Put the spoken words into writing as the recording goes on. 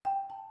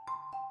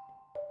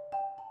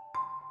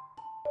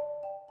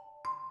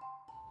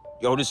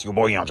Yo, this is your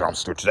boy Young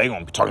Jumpster. Today we're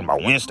going to be talking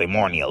about Wednesday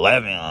morning,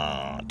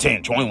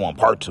 11/10/21,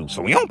 part 2.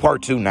 So we on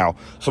part 2 now.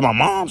 So my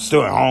mom's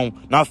still at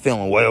home, not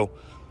feeling well.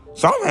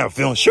 So I'm having a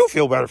feeling she'll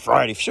feel better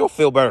Friday. If she'll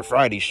feel better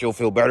Friday, she'll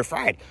feel better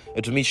Friday.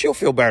 And to me, she'll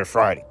feel better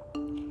Friday.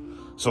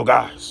 So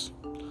guys,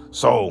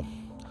 so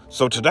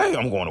today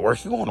I'm going to work.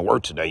 If you're going to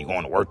work today, you're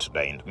going to work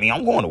today. And to me,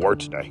 I'm going to work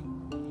today.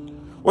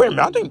 Wait a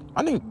minute,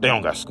 I think they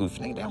don't got school. If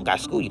you think they don't got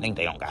school, you think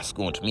they don't got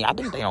school. And to me, I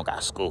think they don't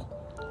got school.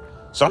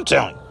 So I'm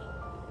telling you.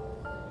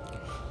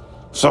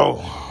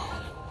 So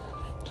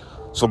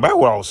back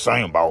what I was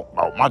saying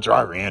about my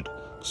driver and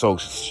so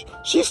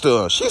she's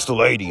the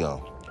lady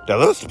that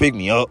loves to pick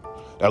me up,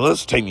 that loves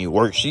to take me to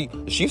work. She's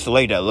the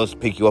lady that loves to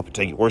pick you up and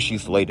take you to work.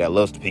 She's the lady that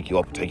loves to pick you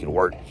up and take you to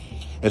work.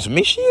 And to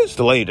me, she is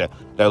the lady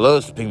that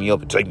loves to pick me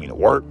up and take me to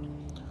work.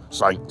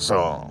 It's like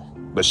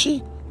but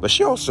she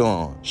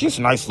also she's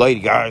a nice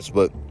lady, guys.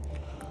 But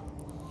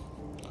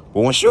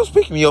when she was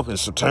picking me up in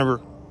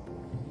September,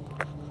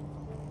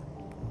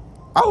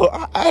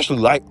 I actually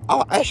like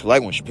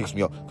when she picks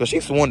me up because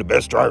she's one of the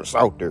best drivers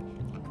out there.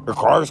 Her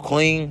car is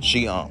clean.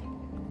 She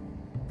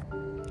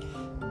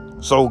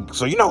so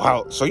you know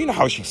how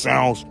she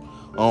sounds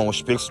when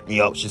she picks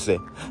me up. She said,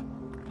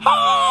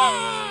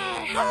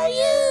 "Hi, how are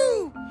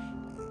you?"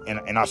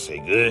 And I say,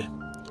 "Good."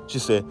 She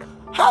said,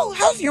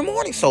 "How's your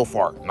morning so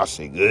far?" And I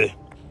say, "Good."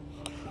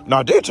 Now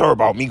I did tell her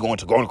about me going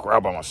to Golden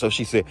Corral by myself.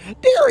 She said,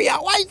 "Daria,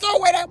 why you throw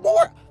away that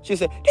more?" She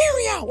said,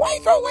 "Daria, why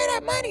you throw away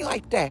that money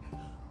like that?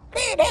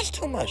 Man, that's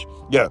too much."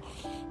 Yeah.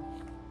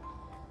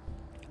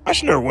 I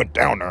should never went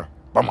down there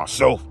by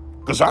myself.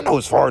 Because I know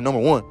it's far, number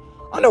one.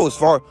 I know it's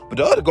far. But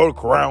the other Golden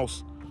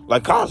Corrals,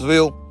 like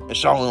Collinsville and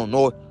Charlotte,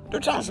 Illinois, their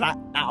time's not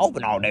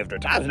open all day. Their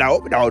time's not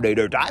open all day.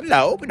 Their time's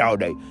not open all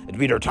day. It'd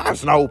be their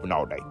time's not open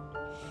all day.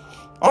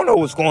 I don't know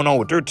what's going on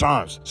with their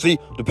times. See,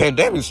 the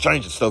pandemic's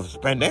changing stuff. The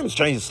pandemic's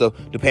changing stuff.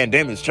 The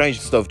pandemic's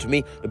changing stuff. To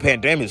me, the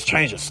pandemic's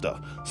changing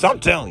stuff. So I'm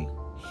telling you.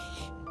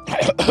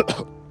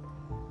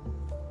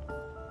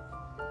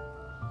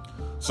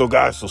 So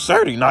guys, so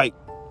Saturday night,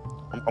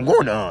 I'm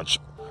going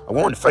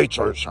to Faith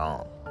Church,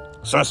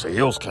 Sunset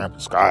Hills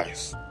campus,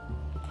 guys.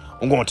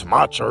 I'm going to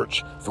my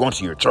church. If you're going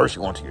to your church,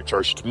 you're going to your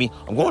church. To me,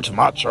 I'm going to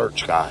my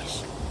church,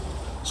 guys.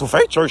 So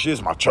Faith Church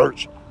is my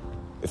church.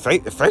 If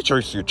Faith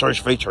Church is your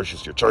church, Faith Church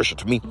is your church.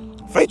 To me,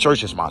 Faith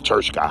Church is my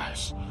church,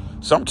 guys.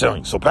 So I'm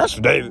telling you. So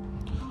Pastor David,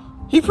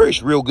 he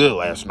preached real good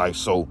last night.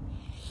 So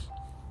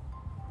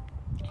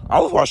I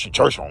was watching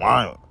church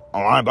online,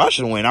 but I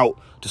should have went out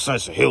to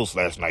Sunset Hills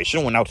last night. You should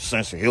have went out to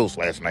Sunset Hills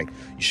last night.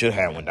 You should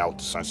have went out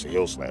to Sunset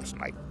Hills last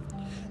night.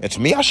 And to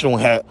me, I should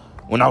have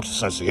went out to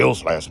Sunset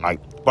Hills last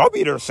night. But I'll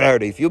be there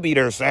Saturday. If you'll be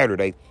there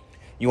Saturday,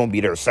 you won't be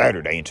there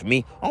Saturday. And to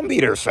me, I'm gonna be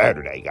there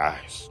Saturday,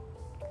 guys.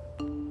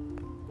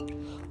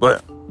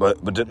 But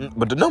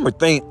the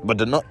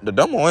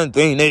number one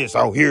thing is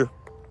out here.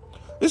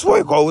 It's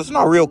way cold. It's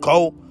not real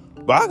cold.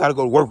 But I got to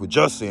go to work with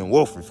Justin and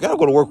Wilfred. If you got to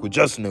go to work with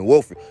Justin and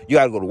Wilfred, you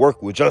got to go to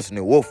work with Justin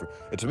and Wilfred.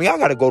 And to me, I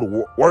got to go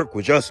to work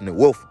with Justin and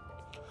Wilfred.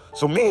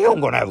 So me and him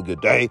going to have a good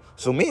day.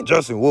 So me and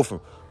Justin and Wilfred,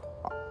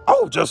 I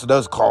hope Justin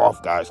does call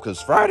off, guys. Because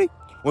Friday,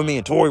 when me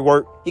and Tori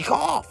work, he call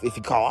off. If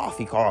he call off,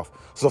 he call off.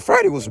 So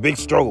Friday was a big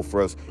struggle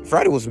for us.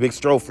 Friday was a big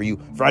struggle for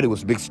you. Friday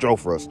was a big struggle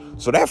for us.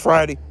 So that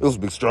Friday, it was a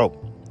big struggle.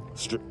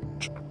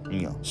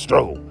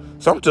 Struggle.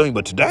 So I'm telling you,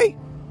 but today,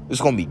 it's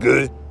going to be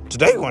good.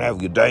 Today, we're going to have a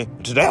good day.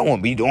 Today, I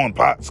won't be doing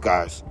pots,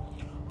 guys.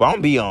 But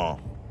I'm going to be, what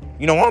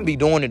I'm going to be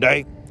doing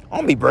today,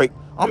 I'm going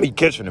to be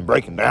catching and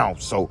breaking down.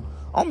 So,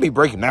 I'm going to be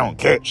breaking down and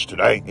catch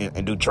today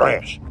and do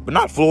trash. But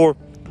not floor.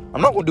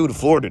 I'm not going to do the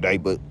floor today,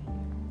 but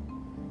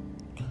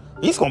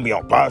he's going to be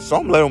on pots. So,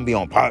 I'm going to let him be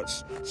on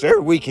pots. So, every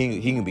week, he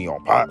can be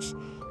on pots.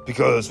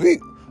 Because,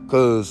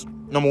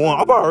 number one,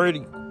 I'm about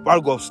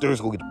to go upstairs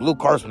and go get the blue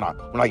cars when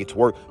I get to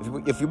work.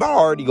 If you about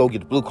already go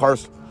get the blue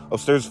cars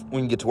upstairs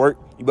when you get to work,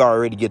 you better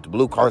already get the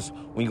blue cars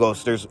when you go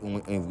upstairs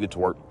when you get to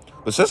work.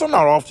 But since I'm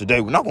not off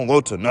today, we're not going to go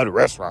to another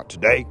restaurant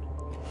today.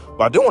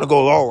 But I do want to go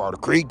to Laurel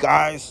Creek,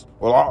 guys,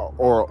 or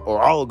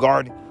Olive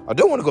Garden. I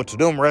do want to go to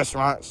them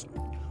restaurants.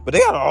 But they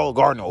got an Olive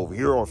Garden over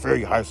here, or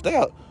Fairy Heights. They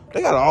got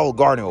an Olive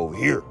Garden over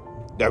here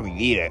that we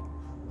eat at.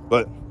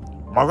 But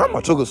my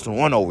grandma took us to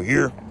one over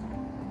here.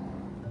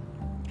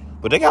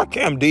 But they got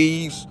Cam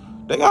D's.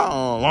 They got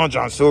Long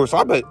John Silver. So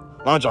I bet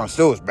Long John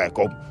Silver's back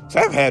open. So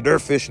I haven't had their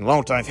fish in a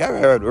long time. If you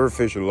haven't had their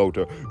fish in a long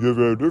time, you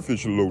haven't had their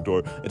fish in a long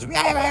time. And to me,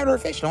 I haven't had their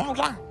fish in a long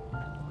time.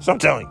 So I'm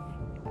telling you.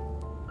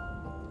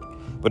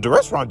 But the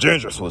restaurant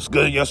Ginger's was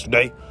good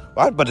yesterday.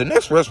 But the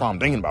next restaurant I'm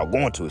thinking about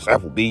going to is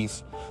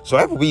Applebee's. So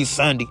Applebee's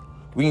Sunday,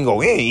 we can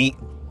go in and eat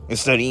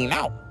instead of eating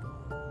out.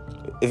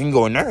 If you can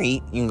go in there and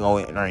eat, you can go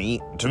in there and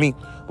eat. To me,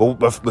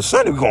 but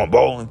Sunday we're going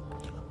bowling.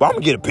 But I'm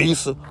going to get a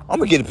pizza. I'm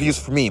going to get a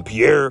pizza for me and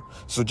Pierre.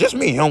 So just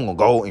me and him going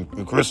to go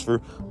and Christopher.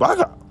 But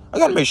I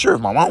got to make sure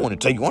if my mom want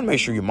to take you. I want to make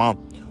sure your mom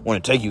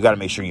want to take you. You got to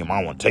make sure your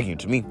mom want to take you.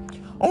 To me,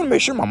 I want to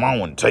make sure my mom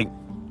want to take.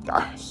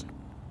 Guys,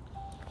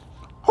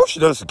 hope she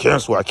doesn't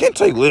cancel. I can't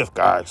take Lyft,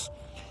 guys.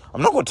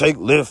 I'm not going to take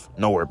Lyft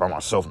nowhere by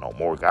myself no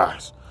more,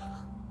 guys.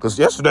 Because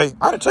yesterday,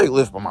 I didn't take a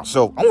lift by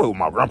myself. I went with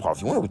my grandpa.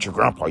 If you went with your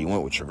grandpa, you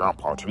went with your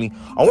grandpa. To me,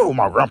 I went with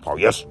my grandpa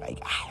yesterday,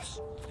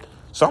 guys.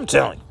 So I'm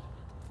telling you.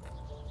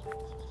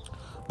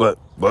 But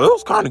it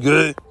was kind of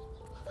good.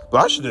 But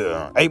I should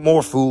have ate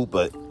more food.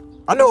 But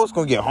I know I was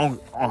going to get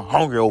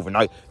hungry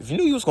overnight. If you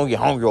knew you was going to get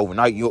hungry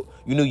overnight, you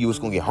knew you was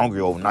going to get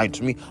hungry overnight.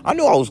 To me, I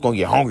knew I was going to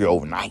get hungry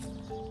overnight.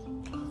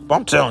 But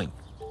I'm telling you.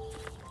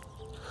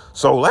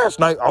 So last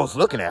night, I was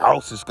looking at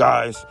houses,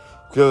 guys.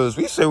 Because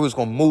we said we was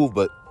going to move,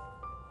 but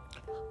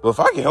if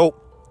I can help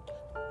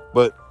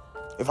buy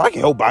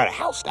the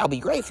house, that'll be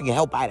great. If you can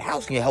help buy the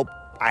house, you can help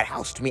buy the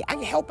house to me. I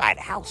can help buy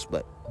the house,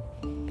 but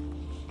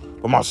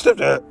my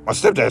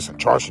stepdad's in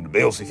charge of the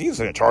bills. If he's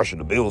in charge of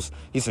the bills,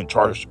 he's in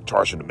charge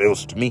of the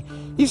bills to me.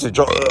 He's in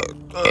charge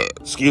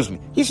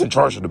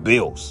of the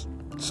bills.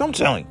 So I'm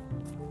telling you.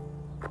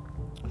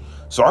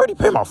 So I already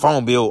paid my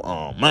phone bill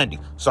on Monday.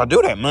 So I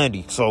do that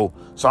Monday. So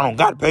I don't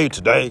got to pay it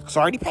today. So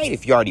I already paid it.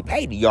 If you already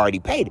paid it, you already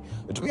paid it.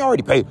 And to me, I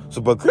already paid.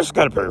 So, but Chris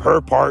got to pay her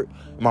part.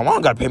 And my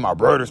mom got to pay my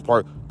brother's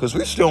part. Because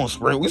we're still in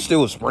spring. We're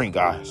still in spring,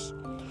 guys.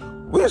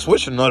 We're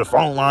switching another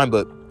phone line,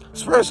 but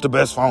Sprint's the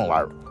best phone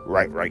line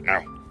right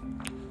now,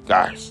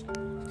 guys.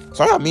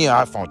 So I got me an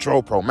iPhone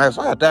 12 Pro Max.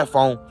 I got that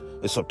phone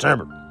in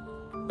September.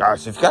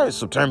 Guys, if you got it in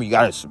September, you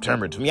got it in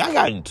September. To me, I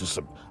got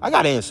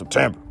it in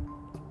September.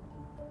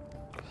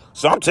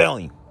 So I'm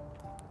telling you.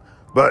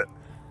 But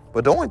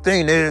the only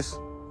thing is,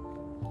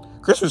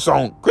 Christmas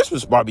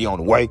about to be on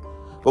the way.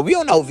 But we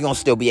don't know if you're going to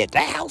still be at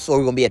that house or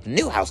we're going to be at the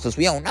new house, because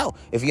we don't know.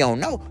 If you don't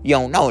know, you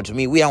don't know. And to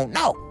me, we don't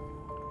know.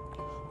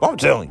 But I'm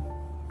telling you.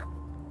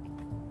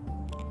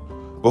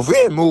 But if we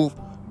didn't move,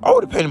 I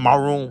would have painted my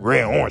room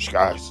red and orange,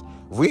 guys.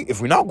 If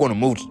we're not going to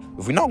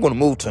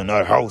move to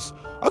another house,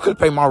 I could have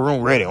painted my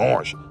room red and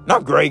orange.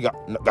 Not gray,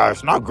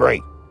 guys, not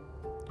gray.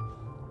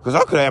 Because I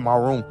could have had my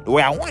room the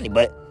way I wanted,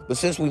 but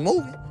since we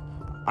moving,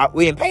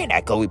 we didn't paint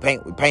that, because we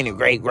painted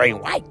gray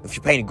and white. If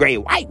you painted gray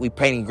and white, we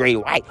painted gray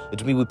and white. And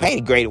to me, we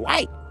painted gray and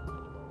white.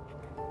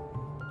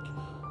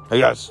 Hey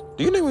guys,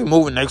 do you think we're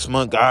moving next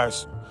month,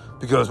 guys?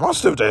 Because my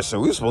stepdad said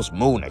we were supposed to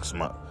move next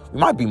month. We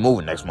might be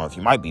moving next month.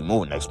 You might be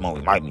moving next month.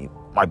 We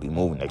might be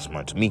moving next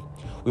month. To me,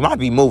 we might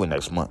be moving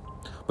next month.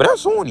 But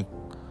that's only.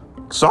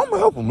 So I'm gonna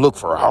help him look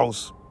for a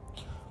house.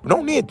 We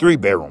don't need a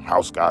 3-bedroom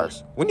house,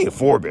 guys. We need a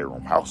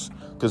 4-bedroom house.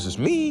 Because it's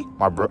me,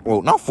 my brother.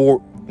 Well, not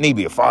 4. Need to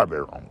be a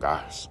 5-bedroom,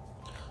 guys.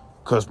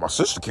 Because my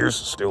sister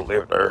Kirsten still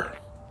live there.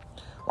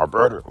 My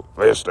brother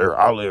lives there.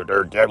 I live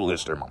there. Gabby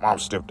lives there. My mom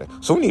still there.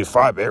 So we need a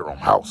 5-bedroom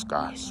house,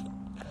 guys.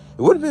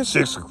 It would have been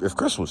 6 if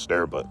Chris was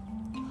there, but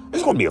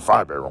it's going to be a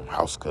 5-bedroom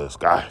house, because,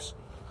 guys,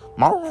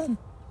 my room,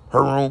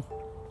 her room.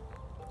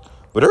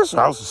 But there's a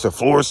house that's in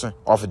Florissant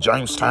off of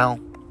Jamestown.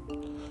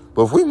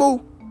 But if we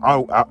move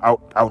out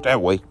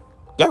that way,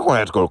 y'all going to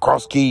have to go to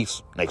Cross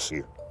Keys next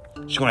year.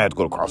 She's going to have to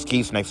go to Cross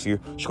Keys next year.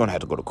 She's going to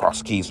have to go to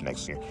Cross Keys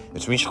next year.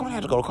 Which means she's going to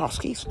have to go to Cross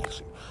Keys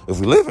next year. If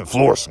we live in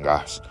Florissant,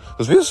 guys,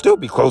 because I'm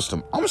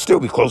going to still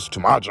be closer to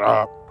my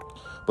job,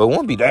 but it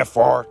won't be that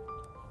far.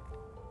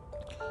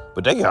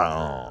 But they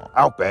got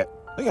Outback.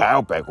 They got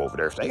Outback over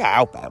there. They got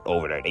Outback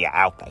over there.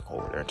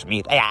 To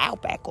me, they got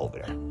Outback over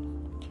there.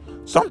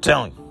 So I'm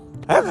telling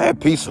you, I haven't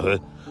had Pizza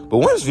Hut, but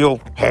Winsville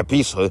had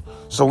Pizza Hut,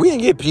 so we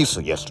didn't get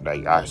pizza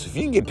yesterday, guys. If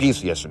you didn't get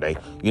pizza yesterday,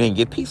 you didn't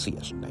get pizza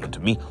yesterday. And to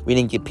me, we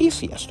didn't get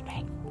pizza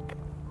yesterday.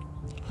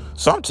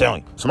 So I'm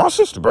telling you. So my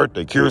sister's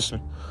birthday,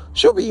 Kirsten,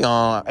 she'll be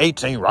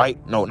 18,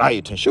 right? No, not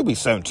 18. She'll be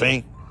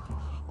 17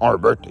 on her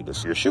birthday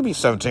this year. She'll be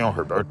 17 on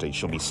her birthday.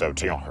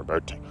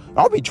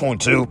 I'll be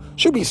 22.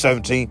 She'll be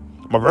 17.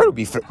 My brother will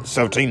be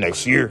 17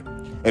 next year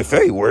in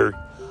February.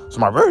 So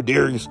my brother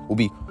Darius will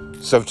be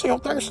 17 on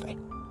Thursday.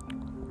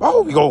 I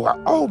hope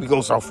he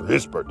goes out for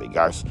his birthday,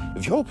 guys.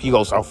 If you hope he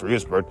goes out for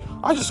his birthday,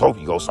 I just hope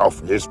he goes out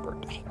for his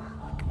birthday.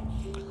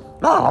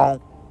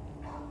 No.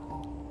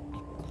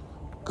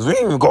 Because we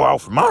didn't even go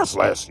out for mine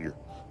last year.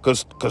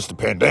 Because the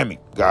pandemic,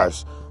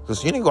 guys.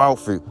 Because you didn't go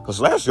out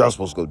because last year I was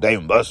supposed to go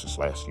Dave & Buster's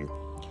last year.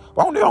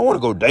 But I don't want to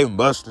go Dave &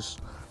 Buster's.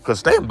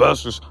 Because Dave &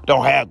 Buster's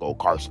don't have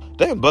go-karts.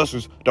 Dave &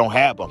 Buster's don't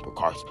have bumper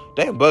cars.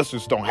 Dave &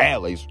 Buster's don't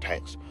have laser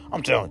tags.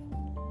 I'm telling you.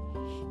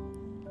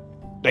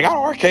 They got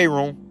an arcade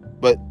room,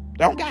 but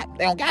they don't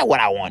got what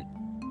I want.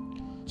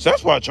 So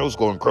that's why I chose to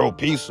go and Crow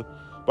Pizza.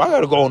 But I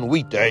gotta go on the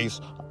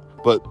weekdays.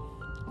 But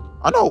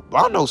I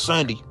know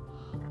Sunday.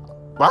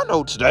 But I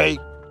know today,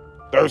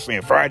 Thursday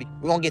and Friday,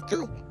 we're gonna get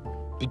through.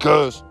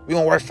 Because we're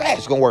gonna work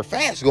fast. To me, we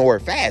gonna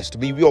work fast.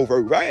 We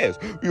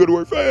gotta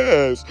work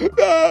fast.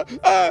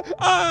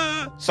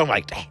 Something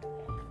like that.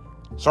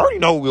 So I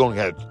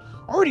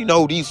already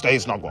know these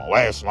days not gonna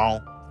last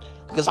long.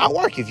 Because I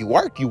work. If you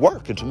work, you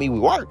work. And to me, we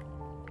work.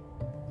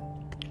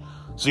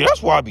 See,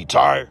 that's why I be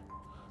tired.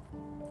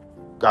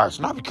 Guys,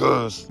 not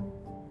because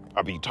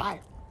I be tired.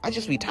 I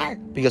just be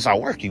tired because I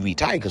work. You be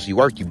tired because you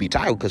work. You be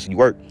tired because you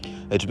work.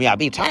 And to me, I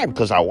be tired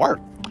because I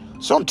work.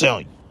 So I'm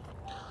telling you.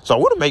 So I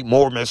want to make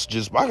more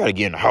messages, but I got to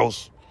get in the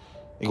house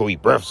and go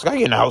eat breakfast. I got to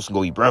get in the house and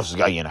go eat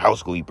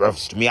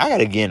breakfast. To me, I got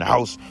to get in the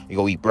house and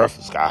go eat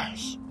breakfast,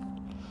 guys.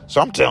 So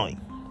I'm telling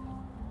you.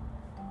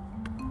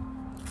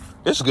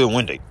 It's a good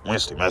Wednesday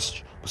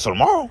message. So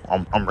tomorrow,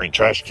 I'm bringing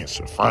trash cans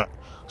to the front.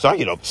 So I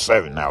get up at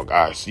 7 now,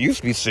 guys. It used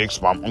to be 6,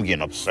 but I'm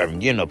getting up at 7.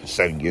 Getting up at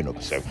 7. Dude, I'm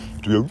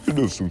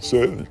getting up at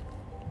 7.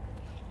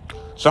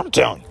 So I'm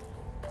telling you.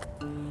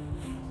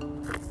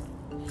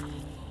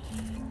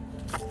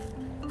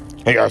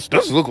 Hey, guys,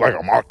 does it look like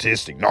I'm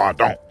autistic? No, I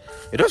don't.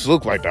 It doesn't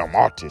look like that I'm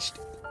autistic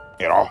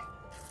at all.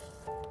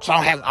 So I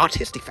don't have an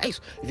autistic face.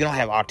 If you don't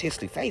have an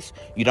autistic face,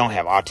 you don't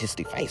have an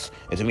autistic face.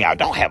 And to me, I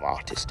don't have an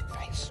autistic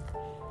face.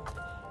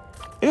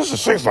 It's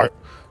just things like,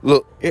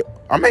 look,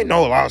 I may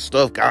know a lot of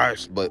stuff,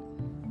 guys, but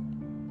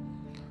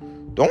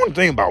the only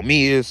thing about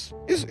me is,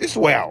 it's the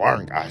way I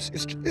learn, guys.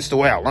 It's the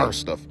way I learn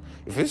stuff.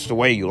 If it's the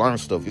way you learn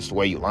stuff, it's the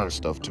way you learn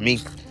stuff. To me,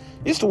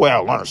 it's the way I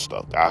learn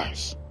stuff,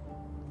 guys.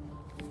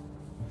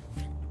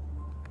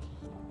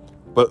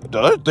 But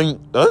the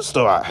other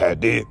stuff I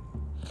had did,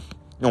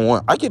 you know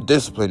what, I get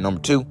disciplined,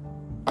 number 2.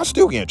 I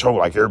still get in trouble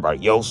like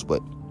everybody else,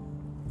 but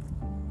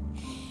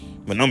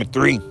number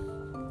 3,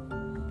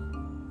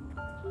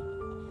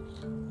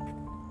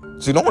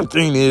 see, the only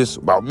thing is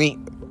about me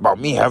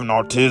having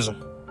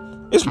autism,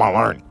 it's my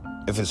learning.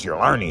 If it's your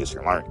learning, it's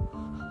your learning.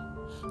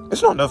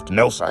 It's not enough to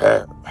else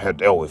I had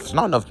dealt with. It's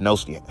not enough to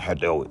else you had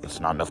dealt with. It's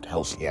not enough to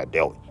else you had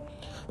dealt with.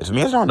 It's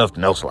not enough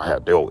to else I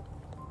had dealt with.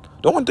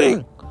 The only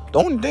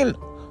thing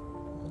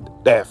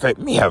that affect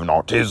me having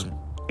autism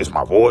is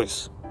my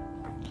voice.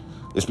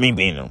 It's me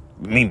being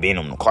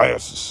in the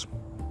classes.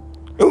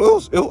 It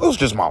was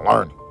just my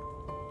learning,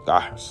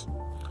 guys.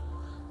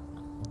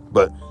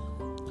 But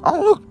I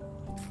don't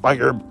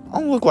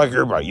look like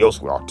everybody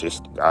else with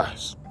autistic,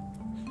 guys.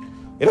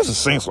 It doesn't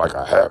seem like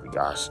I have it,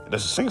 guys. It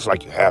doesn't seem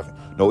like you have it.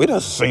 No, it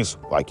doesn't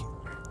seem like it.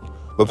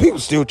 But people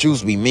still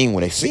choose to be mean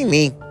when they see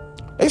me.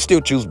 They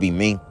still choose to be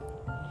mean.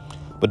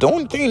 But the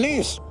only thing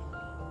is,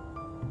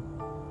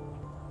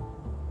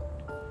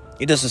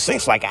 it doesn't seem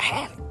like I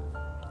have it.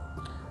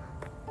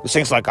 It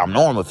seems like I'm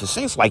normal. If it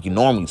seems like you're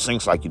normal, it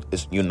seems like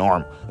you're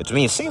normal. And to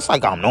me, it seems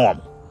like I'm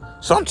normal.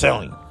 So I'm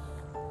telling you.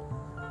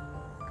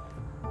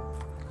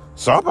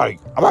 So I'm about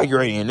to get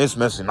ready to end this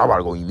message, and I'm about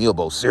to go eat meal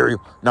bowl cereal,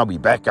 and I'll be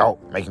back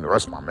out making the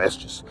rest of my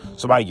messages.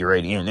 So I'm about to get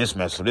ready to end this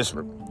message. So this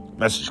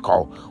message is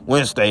called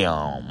Wednesday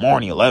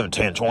morning,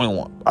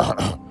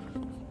 11/10/21.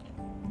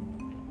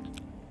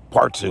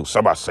 Part 2.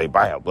 Somebody say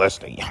bye. Have a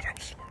blessed day.